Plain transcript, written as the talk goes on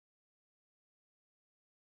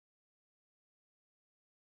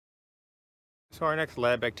So our next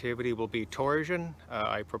lab activity will be torsion.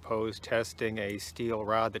 I propose testing a steel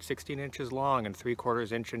rod that's 16 inches long and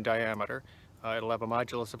 3/4 inch in diameter. It'll have a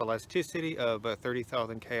modulus of elasticity of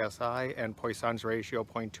 30,000 k.s.i and Poisson's ratio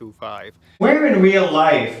 0.25. Where in real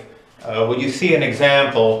life would you see an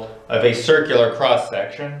example of a circular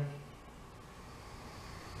cross-section?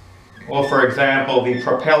 Well, for example, the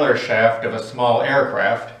propeller shaft of a small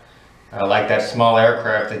aircraft, like that small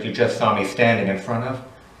aircraft that you just saw me standing in front of.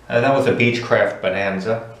 That was a Beechcraft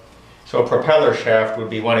Bonanza. So a propeller shaft would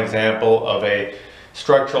be one example of a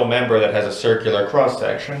structural member that has a circular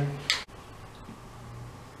cross-section.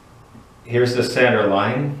 Here's the center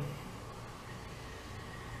line.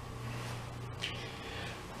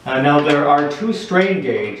 Now there are two strain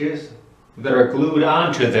gauges that are glued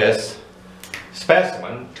onto this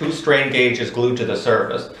specimen, two strain gauges glued to the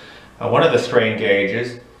surface. One of the strain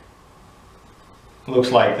gauges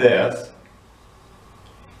looks like this.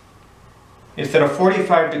 It's at a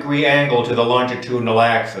 45-degree angle to the longitudinal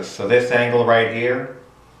axis. So this angle right here,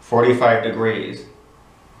 45 degrees.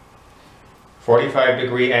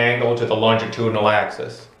 45-degree angle to the longitudinal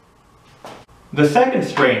axis. The second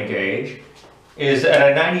strain gauge is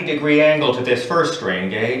at a 90-degree angle to this first strain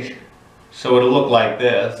gauge. So it'll look like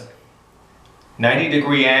this.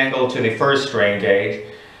 90-degree angle to the first strain gauge,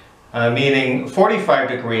 meaning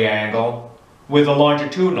 45-degree angle with the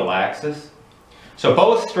longitudinal axis. So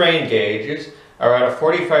both strain gauges are at a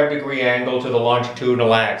 45-degree angle to the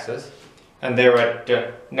longitudinal axis, and they're at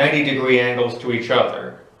 90-degree angles to each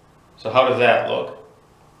other. So how does that look?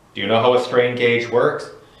 Do you know how a strain gauge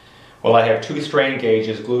works? Well, I have two strain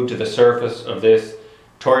gauges glued to the surface of this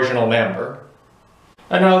torsional member.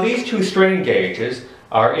 And now these two strain gauges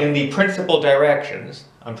are in the principal directions.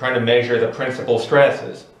 I'm trying to measure the principal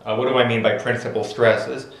stresses. What do I mean by principal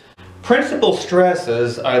stresses? Principal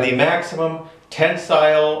stresses are the maximum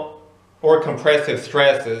tensile or compressive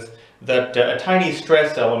stresses that a tiny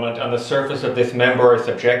stress element on the surface of this member are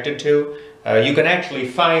subjected to. You can actually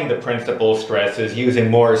find the principal stresses using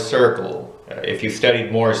Moore's circle. If you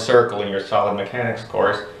studied Moore's circle in your solid mechanics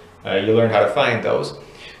course, you learn how to find those.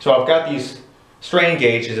 So I've got these strain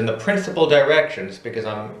gauges in the principal directions because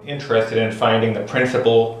I'm interested in finding the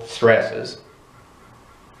principal stresses.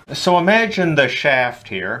 So imagine the shaft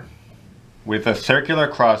here with a circular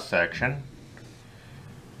cross-section.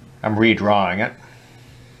 I'm redrawing it.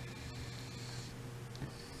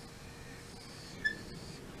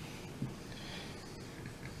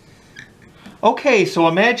 Okay, so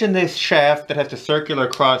imagine this shaft that has a circular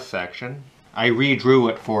cross-section. I redrew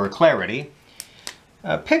it for clarity.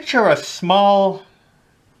 Picture a small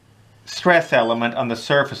stress element on the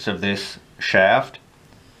surface of this shaft.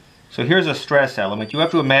 So here's a stress element. You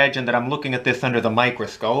have to imagine that I'm looking at this under the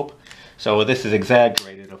microscope. So this is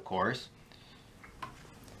exaggerated, of course.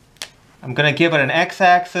 I'm going to give it an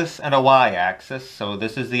x-axis and a y-axis. So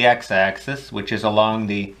this is the x-axis, which is along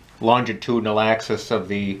the longitudinal axis of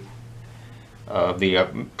the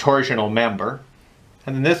torsional member.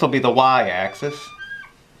 And then this will be the y-axis.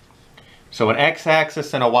 So an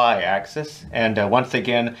x-axis and a y-axis. And once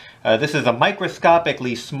again, this is a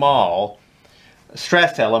microscopically small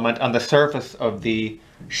stress element on the surface of the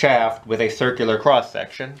shaft with a circular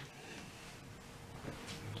cross-section.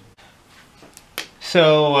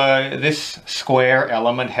 So this square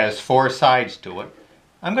element has four sides to it.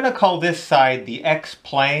 I'm going to call this side the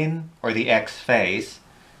x-plane or the x-face.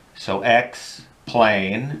 So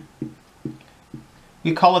x-plane.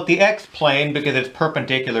 We call it the x-plane because it's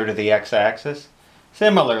perpendicular to the x-axis.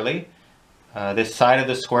 Similarly, this side of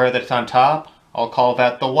the square that's on top, I'll call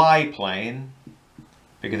that the y-plane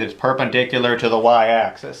because it's perpendicular to the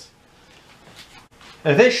y-axis.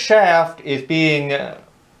 This shaft is being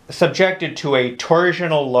subjected to a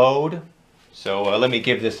torsional load. So let me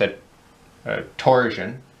give this a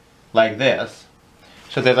torsion like this.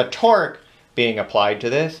 So there's a torque being applied to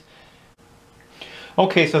this.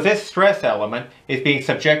 Okay, so this stress element is being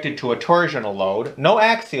subjected to a torsional load, no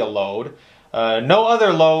axial load, no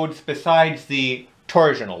other loads besides the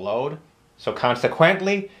torsional load. So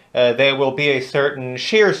consequently, there will be a certain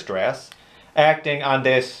shear stress acting on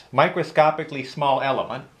this microscopically small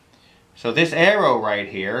element. So this arrow right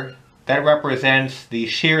here, that represents the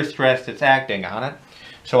shear stress that's acting on it.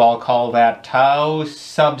 So I'll call that tau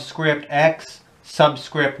subscript x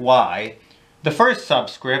subscript y. The first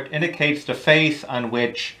subscript indicates the face on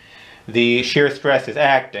which the shear stress is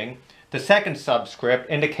acting. The second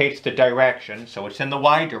subscript indicates the direction, so it's in the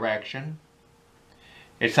y direction.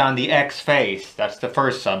 It's on the x face, that's the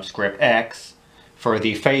first subscript, x, for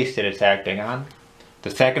the face that it's acting on.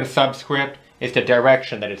 The second subscript is the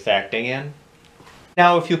direction that it's acting in.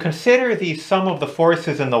 Now, if you consider the sum of the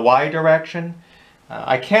forces in the y direction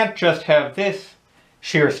I can't just have this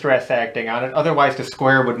shear stress acting on it, otherwise the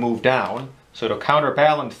square would move down. So to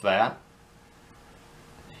counterbalance that,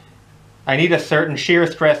 I need a certain shear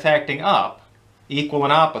stress acting up, equal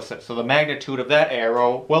and opposite. So the magnitude of that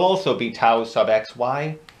arrow will also be tau sub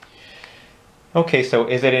xy. Okay, so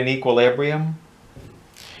is it in equilibrium?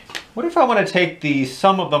 What if I want to take the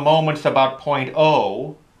sum of the moments about point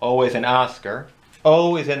O, O is in Oscar,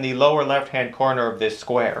 O is in the lower left-hand corner of this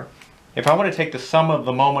square. If I want to take the sum of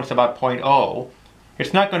the moments about point O,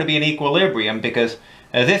 it's not going to be in equilibrium because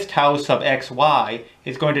this tau sub xy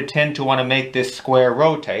is going to tend to want to make this square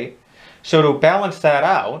rotate. So to balance that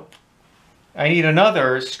out, I need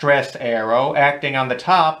another stress arrow acting on the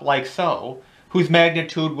top like so, whose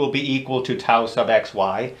magnitude will be equal to tau sub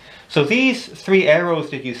xy. So these three arrows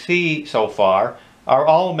that you see so far are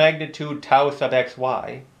all magnitude tau sub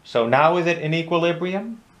xy. So now is it in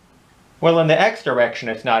equilibrium? Well, in the x direction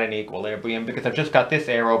it's not in equilibrium because I've just got this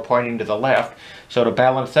arrow pointing to the left. So to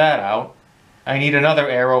balance that out, I need another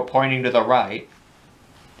arrow pointing to the right.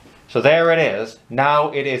 So there it is.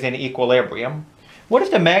 Now it is in equilibrium. What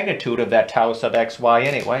is the magnitude of that tau sub xy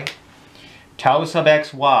anyway? Tau sub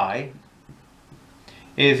xy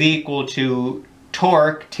is equal to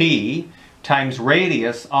torque T times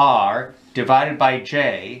radius R divided by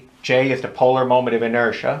J. J is the polar moment of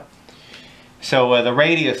inertia. So the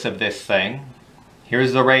radius of this thing,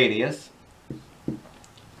 here's the radius.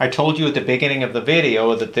 I told you at the beginning of the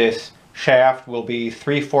video that this shaft will be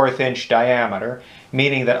 3/4 inch diameter,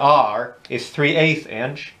 meaning that R is 3/8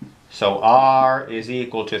 inch. So R is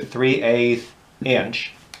equal to 3/8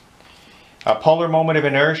 inch. Polar moment of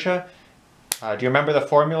inertia, do you remember the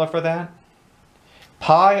formula for that?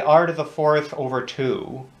 Pi r to the 4th over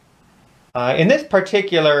 2. In this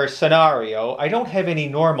particular scenario, I don't have any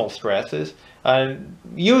normal stresses.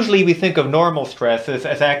 Usually we think of normal stresses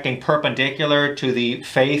as acting perpendicular to the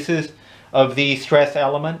faces of the stress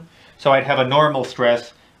element. So I'd have a normal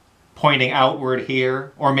stress pointing outward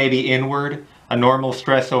here, or maybe inward. A normal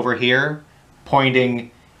stress over here,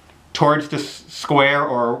 pointing towards the square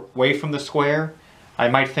or away from the square. I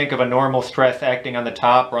might think of a normal stress acting on the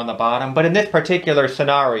top or on the bottom, but in this particular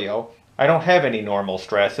scenario, I don't have any normal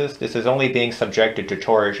stresses. This is only being subjected to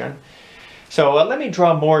torsion. So let me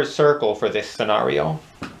draw Moore's circle for this scenario.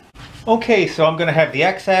 Okay, so I'm going to have the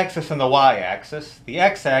x-axis and the y-axis. The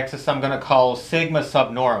x-axis I'm going to call sigma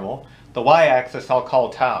subnormal. The y-axis I'll call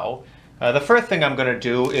tau. The first thing I'm going to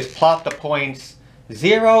do is plot the points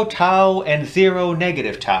 0, tau, and 0,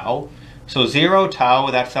 negative tau. So 0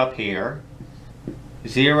 tau, that's up here.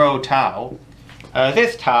 0 tau.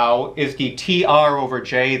 This tau is the TR over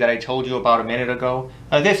J that I told you about a minute ago.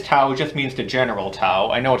 This tau just means the general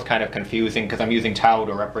tau. I know it's kind of confusing because I'm using tau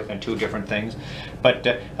to represent two different things. But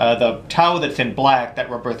the tau that's in black,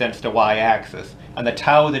 that represents the y-axis. And the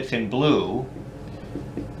tau that's in blue,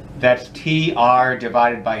 that's TR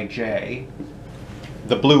divided by J,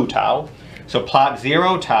 the blue tau. So plot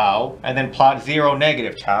 0 tau, and then plot 0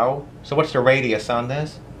 negative tau. So what's the radius on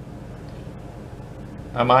this?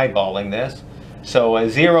 I'm eyeballing this. So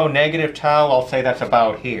 0 negative tau, I'll say that's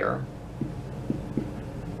about here.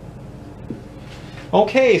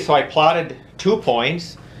 Okay, so I plotted 2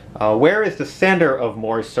 points. Where is the center of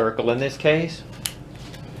Moore's circle in this case?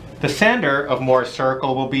 The center of Moore's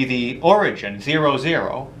circle will be the origin, 0,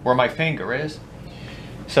 0, where my finger is.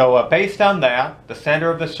 So based on that, the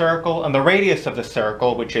center of the circle and the radius of the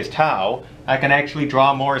circle, which is tau, I can actually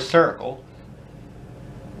draw Moore's circle.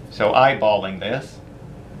 So eyeballing this.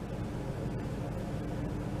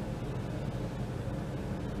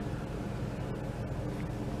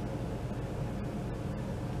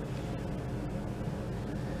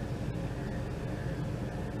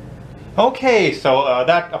 Okay, so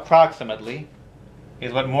that approximately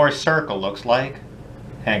is what Moore's circle looks like.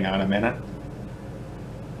 Hang on a minute.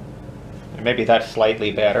 Maybe that's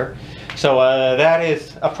slightly better. So that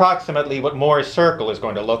is approximately what Moore's circle is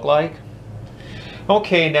going to look like.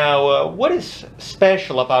 Okay, now what is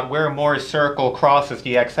special about where Moore's circle crosses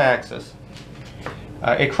the x-axis?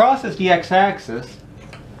 It crosses the x-axis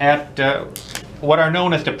at what are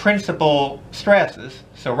known as the principal stresses.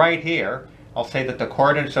 So right here, I'll say that the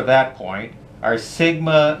coordinates of that point are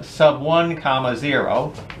sigma sub 1 comma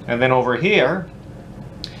 0, and then over here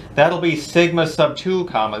that'll be sigma sub 2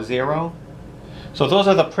 comma 0. So those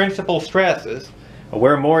are the principal stresses.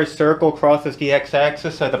 Where Moore's circle crosses the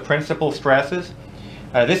x-axis are the principal stresses.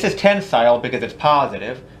 This is tensile because it's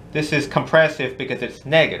positive. This is compressive because it's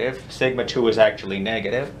negative. Sigma 2 is actually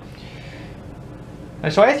negative.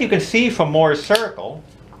 And so as you can see from Moore's circle,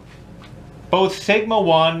 both sigma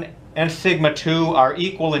 1 and sigma 2 are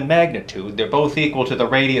equal in magnitude. They're both equal to the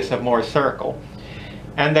radius of Moore's circle.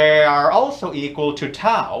 And they are also equal to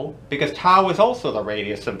tau, because tau is also the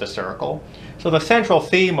radius of the circle. So the central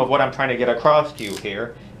theme of what I'm trying to get across to you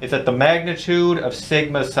here is that the magnitude of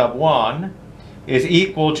sigma sub 1 is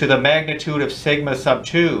equal to the magnitude of sigma sub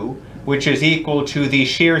 2, which is equal to the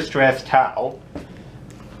shear stress tau.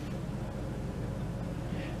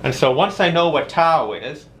 And so once I know what tau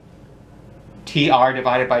is, TR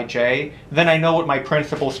divided by J, then I know what my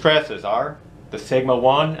principal stresses are, the sigma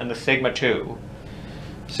 1 and the sigma 2.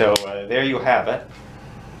 So there you have it.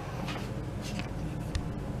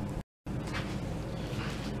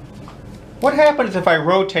 What happens if I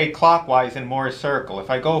rotate clockwise in Moore's circle? If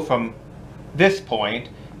I go from this point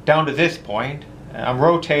down to this point, I'm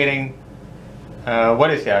rotating, what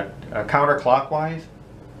is that, counterclockwise?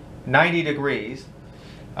 90 degrees.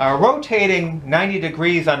 Rotating 90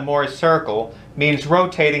 degrees on Moore's circle means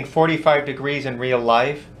rotating 45 degrees in real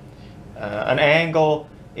life. An angle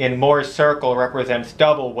in Moore's circle represents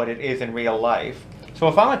double what it is in real life. So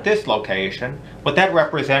if I'm at this location, what that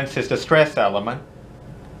represents is the stress element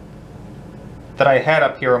that I had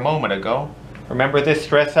up here a moment ago. Remember this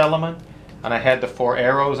stress element? And I had the 4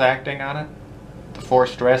 arrows acting on it? The 4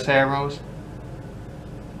 stress arrows?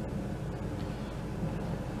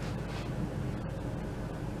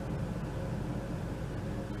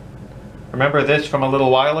 Remember this from a little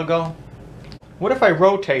while ago? What if I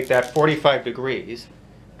rotate that 45 degrees?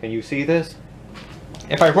 Can you see this?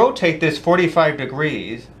 If I rotate this 45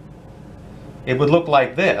 degrees, it would look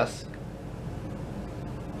like this.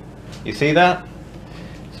 You see that?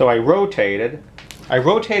 So I rotated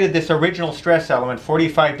this original stress element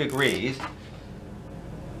 45 degrees.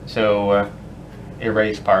 So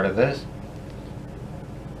erase part of this.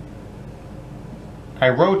 I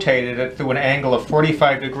rotated it through an angle of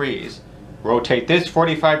 45 degrees. Rotate this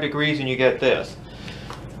 45 degrees and you get this.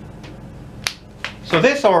 So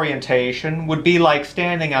this orientation would be like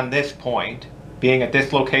standing on this point, being at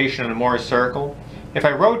this location in a Moore's circle. If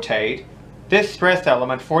I rotate this stress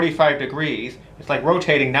element 45 degrees, it's like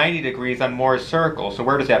rotating 90 degrees on Moore's circle. So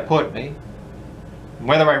where does that put me?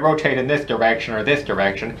 Whether I rotate in this direction or this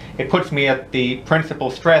direction, it puts me at the principal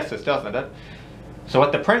stresses, doesn't it? So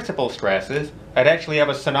at the principal stresses, I'd actually have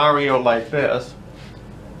a scenario like this.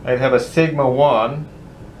 I'd have a sigma 1,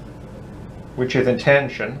 which is in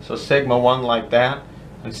tension. So sigma 1 like that,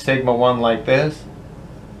 and sigma 1 like this.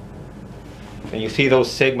 And you see those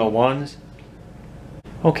sigma 1s?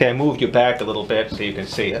 Okay, I moved you back a little bit so you can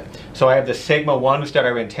see it. So I have the sigma 1s that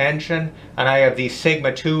are in tension, and I have these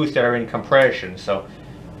sigma 2s that are in compression. So,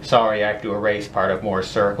 sorry, I have to erase part of Moore's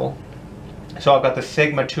circle. So I've got the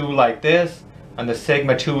sigma 2 like this, and the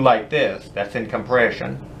sigma 2 like this. That's in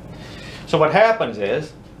compression. So what happens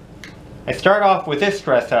is, I start off with this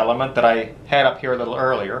stress element that I had up here a little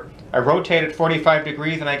earlier. I rotate it 45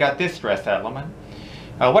 degrees and I got this stress element.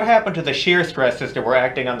 What happened to the shear stresses that were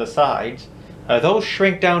acting on the sides? Those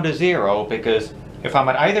shrink down to 0 because if I'm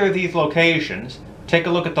at either of these locations, take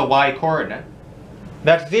a look at the y coordinate.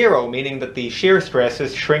 That's 0, meaning that the shear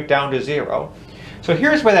stresses shrink down to 0. So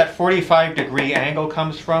here's where that 45 degree angle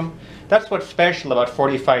comes from. That's what's special about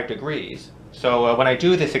 45 degrees. So when I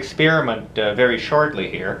do this experiment very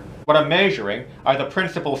shortly here, what I'm measuring are the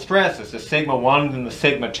principal stresses, the sigma 1 and the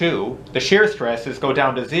sigma 2. The shear stresses go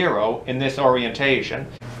down to 0 in this orientation.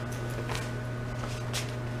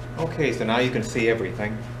 Okay, so now you can see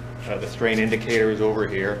everything. The strain indicator is over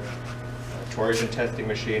here. Torsion testing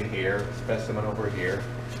machine here, specimen over here.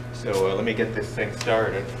 So let me get this thing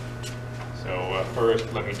started. So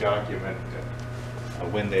first let me document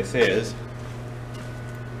when this is.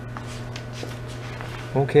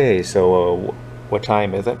 Okay, so what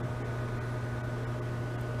time is it?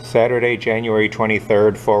 Saturday, January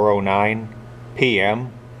 23rd, 4:09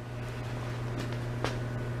 p.m.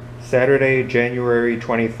 Saturday, January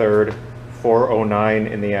 23rd,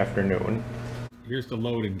 4:09 in the afternoon. Here's the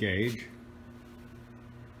loading gauge.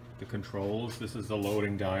 The controls. This is the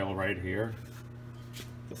loading dial right here.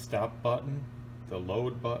 The stop button, the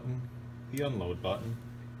load button, the unload button.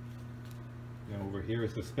 Now over here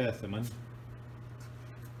is the specimen.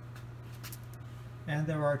 And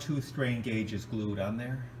there are 2 strain gauges glued on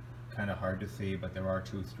there. Kind of hard to see, but there are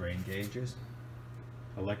 2 strain gauges.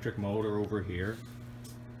 Electric motor over here.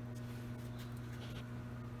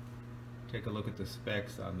 Take a look at the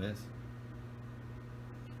specs on this.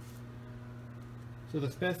 So the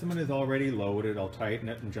specimen is already loaded. I'll tighten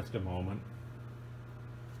it in just a moment.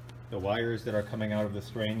 The wires that are coming out of the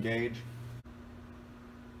strain gauge.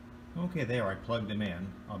 Okay, there, I plugged them in.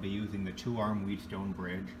 I'll be using the 2-arm Wheatstone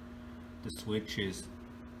bridge. The switch is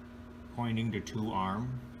pointing to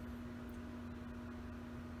 2-arm.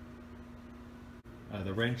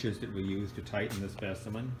 The wrenches that we use to tighten the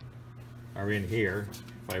specimen are in here.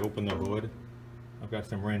 If I open the hood, I've got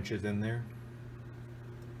some wrenches in there.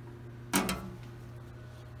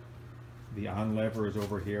 The on lever is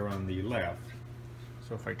over here on the left.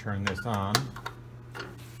 So if I turn this on,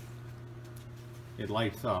 it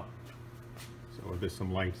lights up. So there's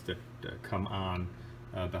some lights that come on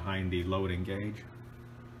behind the loading gauge.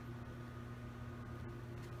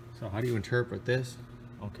 So how do you interpret this?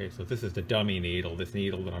 Okay, so this is the dummy needle, this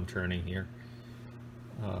needle that I'm turning here.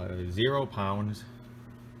 0 pounds,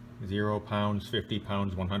 0 pounds, 50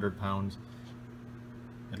 pounds, 100 pounds.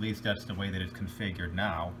 At least that's the way that it's configured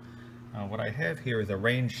now. What I have here is a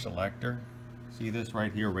range selector. See this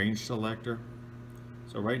right here, range selector?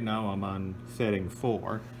 So right now I'm on setting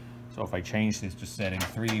 4. So if I change this to setting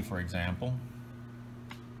 3, for example,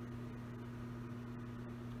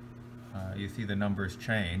 you see the numbers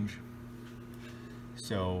change.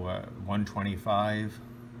 So 125,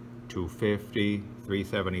 250,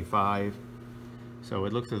 375. So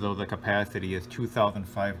it looks as though the capacity is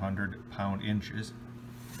 2,500 pound-inches.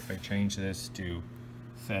 If I change this to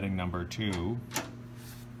setting number 2,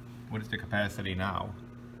 what is the capacity now?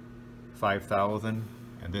 5,000,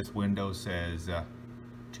 and this window says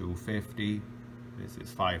 250. This is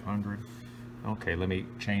 500. Okay, let me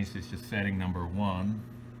change this to setting number 1.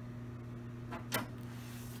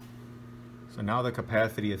 So now the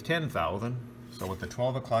capacity is 10,000. So with the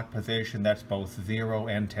 12 o'clock position, that's both 0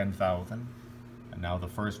 and 10,000. And now the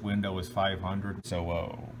first window is 500.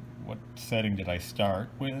 So what setting did I start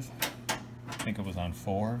with? I think it was on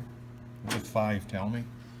 4. What does 5 tell me?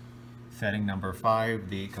 Setting number 5,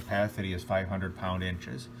 the capacity is 500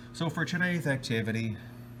 pound-inches. So for today's activity,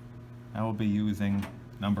 I will be using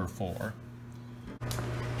number 4.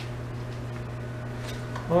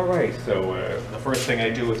 Alright, so the first thing I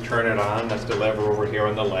do is turn it on. That's the lever over here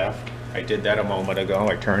on the left. I did that a moment ago.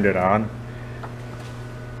 I turned it on.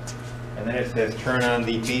 And then it says turn on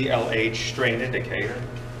the B.L.H strain indicator.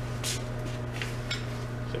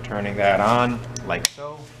 So turning that on, like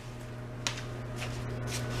so.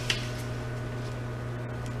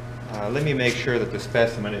 Let me make sure that the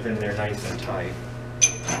specimen is in there nice and tight.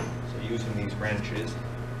 So using these wrenches,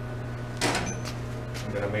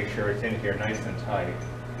 I'm going to make sure it's in here nice and tight.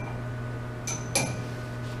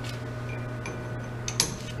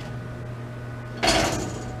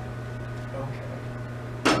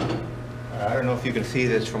 I don't know if you can see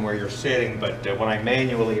this from where you're sitting, but when I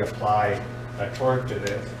manually apply a torque to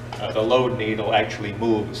this, the load needle actually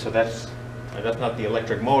moves. So that's not the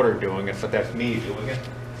electric motor doing it, but that's me doing it.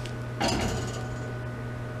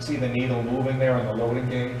 See the needle moving there on the loading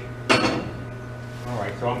gauge?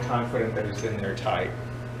 Alright, so I'm confident that it's in there tight.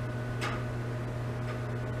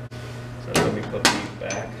 So let me put these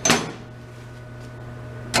back.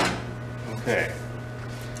 Okay.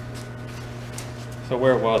 So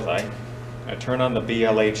where was I? I turn on the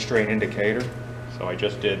B.L.H strain indicator. So I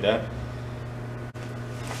just did that.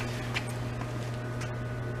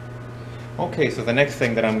 Okay, so the next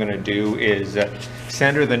thing that I'm going to do is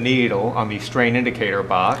center the needle on the strain indicator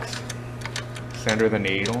box. Center the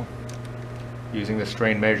needle using the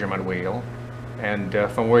strain measurement wheel. And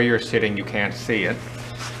from where you're sitting you can't see it,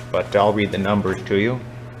 but I'll read the numbers to you.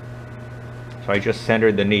 So I just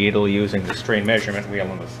centered the needle using the strain measurement wheel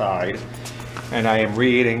on the side, and I am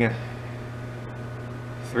reading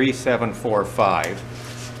 3745.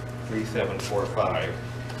 3745.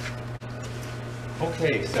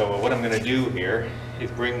 Okay, so what I'm going to do here is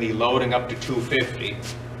bring the loading up to 250.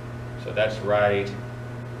 So that's right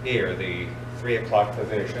here, the 3 o'clock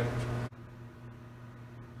position.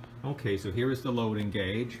 Okay, so here is the loading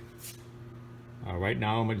gauge. Right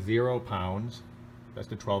now I'm at 0 pounds. That's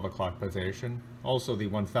the 12 o'clock position. Also the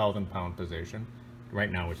 1,000 pound position.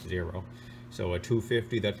 Right now it's 0. So at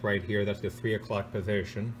 250, that's right here. That's the 3 o'clock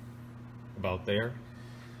position, about there.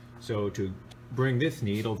 So to bring this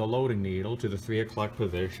needle, the loading needle, to the 3 o'clock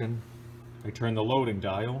position, I turn the loading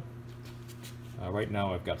dial. Right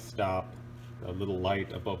now I've got stop. A little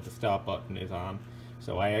light above the stop button is on.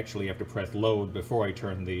 So I actually have to press load before I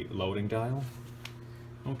turn the loading dial.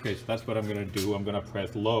 Okay, so that's what I'm going to do. I'm going to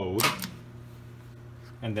press load,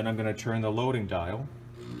 and then I'm going to turn the loading dial.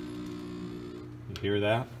 You hear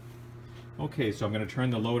that? Okay, so I'm going to turn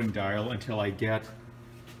the loading dial until I get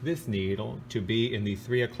this needle to be in the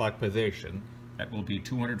 3 o'clock position. That will be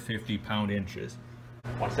 250 pound-inches.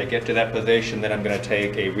 Once I get to that position, then I'm going to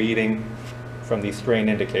take a reading from the strain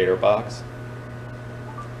indicator box.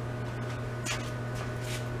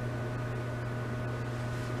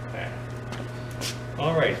 Okay.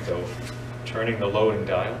 Alright, so turning the loading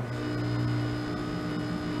dial.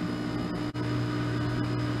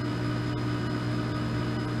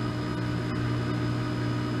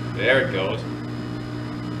 There it goes.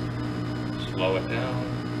 Slow it down.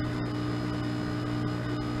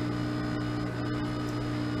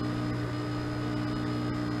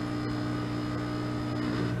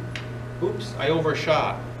 Oops, I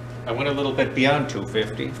overshot. I went a little bit beyond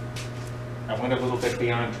 250.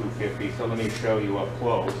 So let me show you up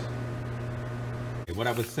close. What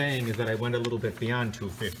I was saying is that I went a little bit beyond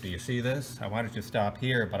 250. You see this? I wanted to stop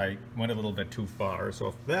here, but I went a little bit too far. So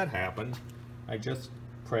if that happened, I just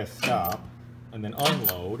press stop and then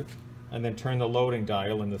unload and then turn the loading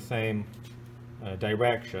dial in the same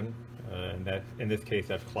direction. And that, in this case,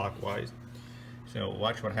 that's clockwise. So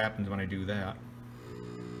watch what happens when I do that.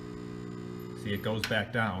 See, it goes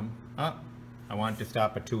back down. I want to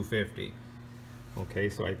stop at 250. Okay,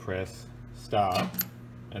 so I press stop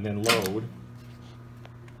and then load.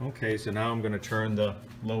 Okay, so now I'm going to turn the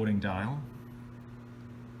loading dial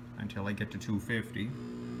until I get to 250.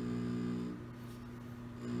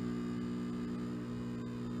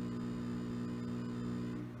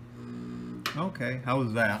 Okay,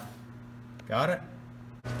 how's that? Got it?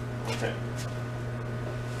 Okay.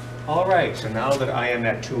 All right, so now that I am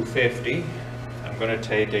at 250, I'm going to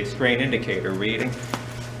take a strain indicator reading.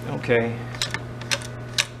 Okay.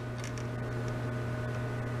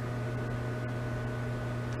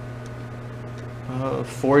 Uh,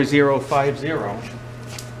 4050.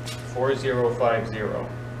 4050.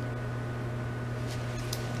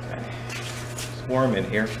 Okay. It's warm in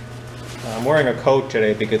here. I'm wearing a coat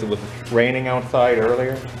today because it was raining outside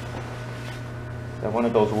earlier. One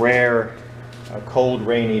of those rare cold,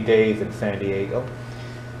 rainy days in San Diego.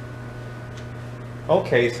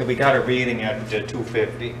 Okay, so we got a reading at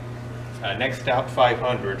 250. Next stop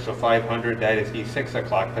 500. So 500, that is the 6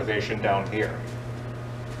 o'clock position down here.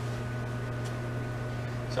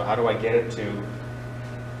 So how do I get it to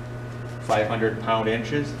 500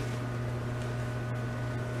 pound-inches?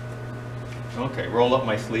 Okay, roll up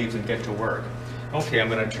my sleeves and get to work. Okay, I'm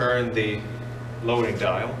going to turn the loading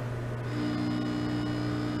dial.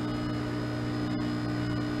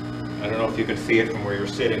 I don't know if you can see it from where you're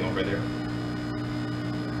sitting over there.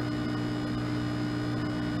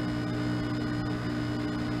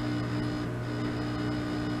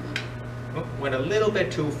 Oh, went a little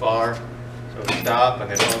bit too far. So stop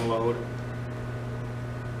and then unload.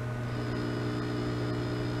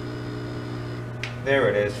 There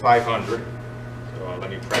it is, 500. So let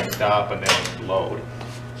me press stop and then load.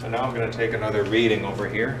 So now I'm going to take another reading over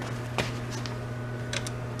here.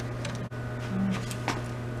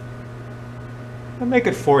 I'll make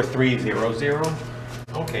it 4300.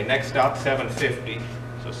 Okay, next stop 750.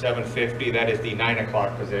 So 750, that is the 9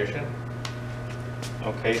 o'clock position.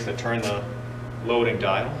 Okay, so turn the loading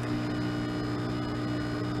dial.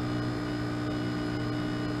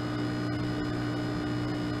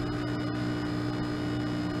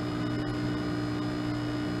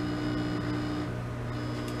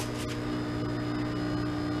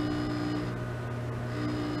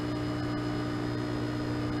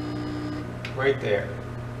 Right there.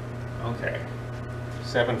 Okay.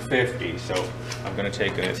 750, so I'm going to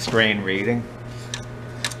take a strain reading.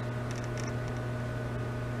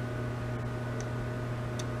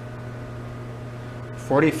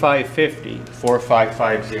 $45.50,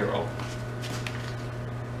 4550.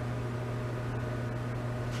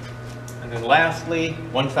 And then lastly,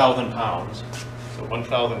 1,000 pounds. So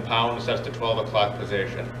 1,000 pounds, that's the 12 o'clock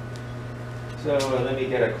position. So let me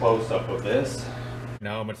get a close-up of this.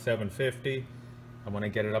 Now I'm at 750. I want to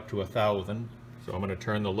get it up to 1,000. So I'm going to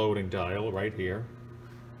turn the loading dial right here.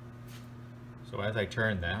 So as I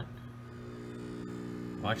turn that,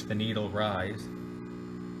 watch the needle rise.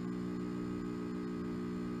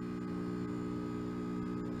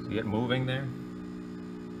 See it moving there?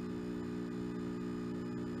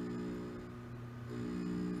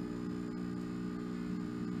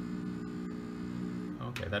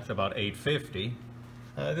 Okay, that's about 850.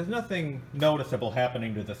 There's nothing noticeable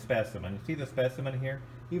happening to the specimen. See the specimen here?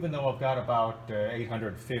 Even though I've got about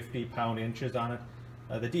 850 pound-inches on it,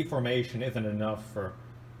 the deformation isn't enough for,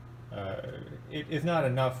 it is not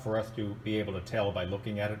enough for us to be able to tell by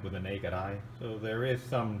looking at it with the naked eye. So there is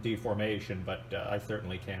some deformation, but I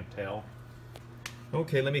certainly can't tell.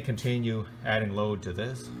 Okay, let me continue adding load to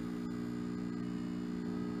this.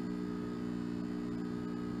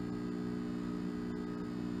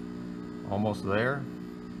 Almost there.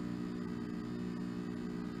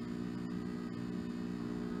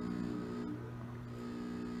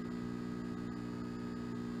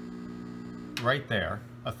 Right there,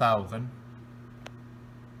 1,000.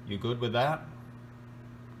 You good with that?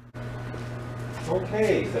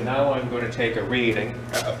 Okay, so now I'm going to take a reading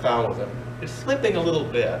at 1,000. It's slipping a little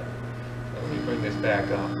bit. Let me bring this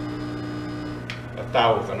back up.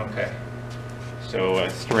 1,000, okay. So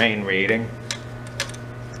strain reading.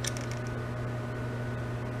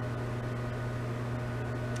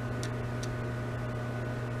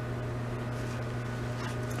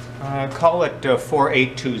 Call it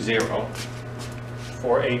 4820.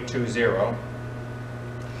 4820.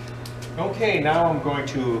 Okay, now I'm going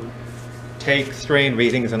to take strain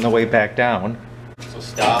readings on the way back down. So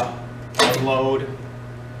stop, unload,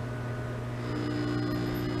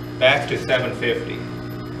 back to 750.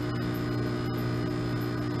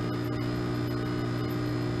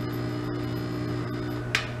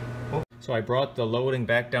 So I brought the loading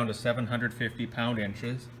back down to 750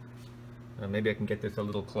 pound-inches. Maybe I can get this a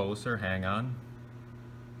little closer, hang on.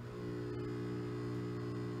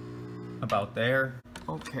 About there.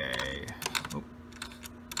 Okay. Oh.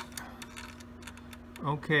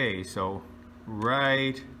 Okay, so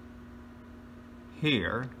right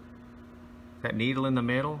here, that needle in the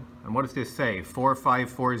middle, and what does this say?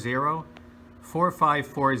 4540?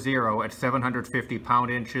 4540 at 750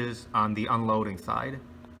 pound-inches on the unloading side.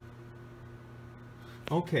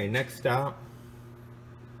 Okay, next stop.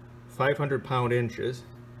 500 pound-inches.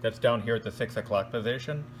 That's down here at the 6 o'clock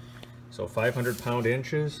position. So 500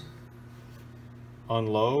 pound-inches.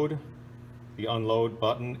 Unload. The unload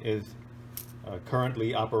button is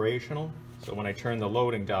currently operational. So when I turn the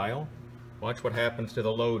loading dial, watch what happens to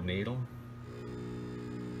the load needle.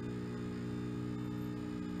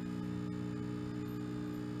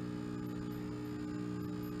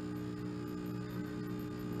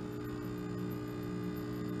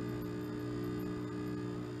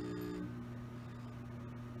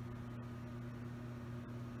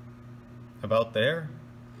 About there.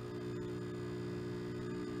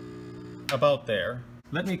 About there.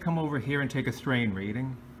 Let me come over here and take a strain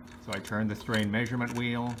reading. So I turn the strain measurement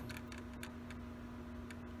wheel.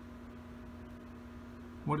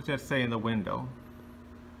 What does that say in the window?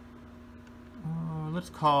 Let's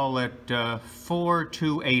call it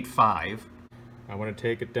 4285. I want to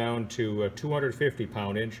take it down to 250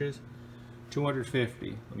 pound-inches.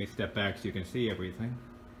 250. Let me step back so you can see everything.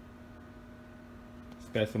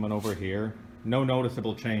 Specimen over here. No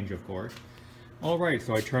noticeable change, of course. Alright,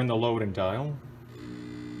 so I turn the loading dial.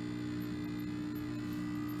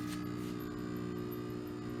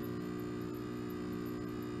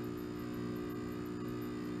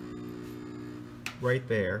 Right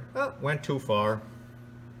there. Oh, went too far.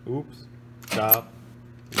 Oops. Stop.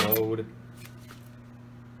 Load.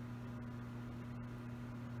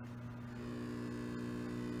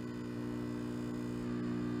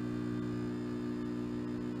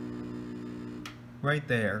 Right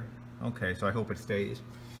there. Okay, so I hope it stays.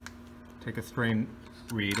 Take a strain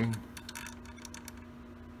reading.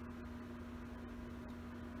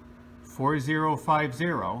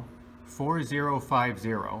 4050. 4050.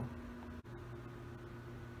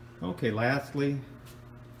 Okay, lastly,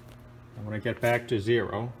 I want to get back to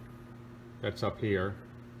 0. That's up here.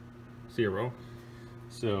 0.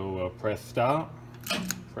 So press stop,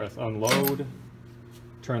 press unload,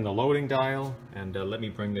 turn the loading dial, and let me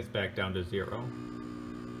bring this back down to 0.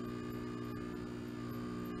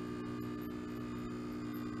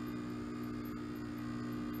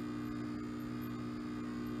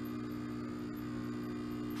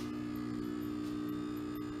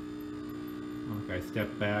 I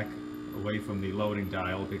step back away from the loading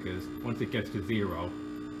dial because once it gets to 0,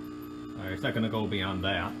 it's not going to go beyond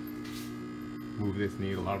that. Move this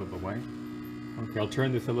needle out of the way. Okay, I'll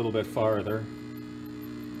turn this a little bit farther.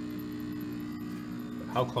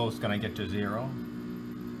 How close can I get to 0?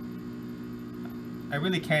 I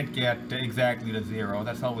really can't get exactly to 0.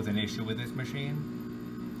 That's always an issue with this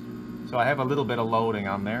machine. So I have a little bit of loading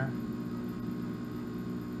on there.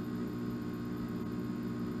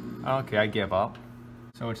 Okay, I give up.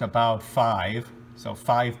 So it's about 5, so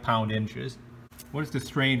 5 pound-inches. What is the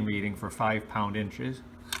strain reading for 5 pound-inches?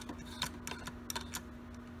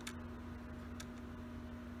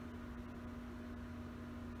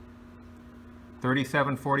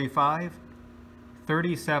 $37.45?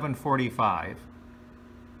 $37.45.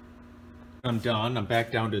 I'm done. I'm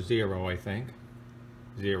back down to 0, I think.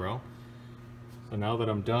 0. So now that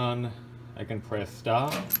I'm done, I can press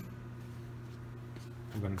stop.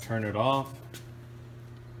 I'm going to turn it off.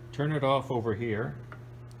 Turn it off over here,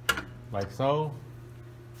 like so.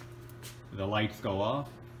 The lights go off.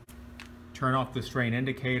 Turn off the strain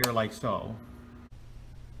indicator like so.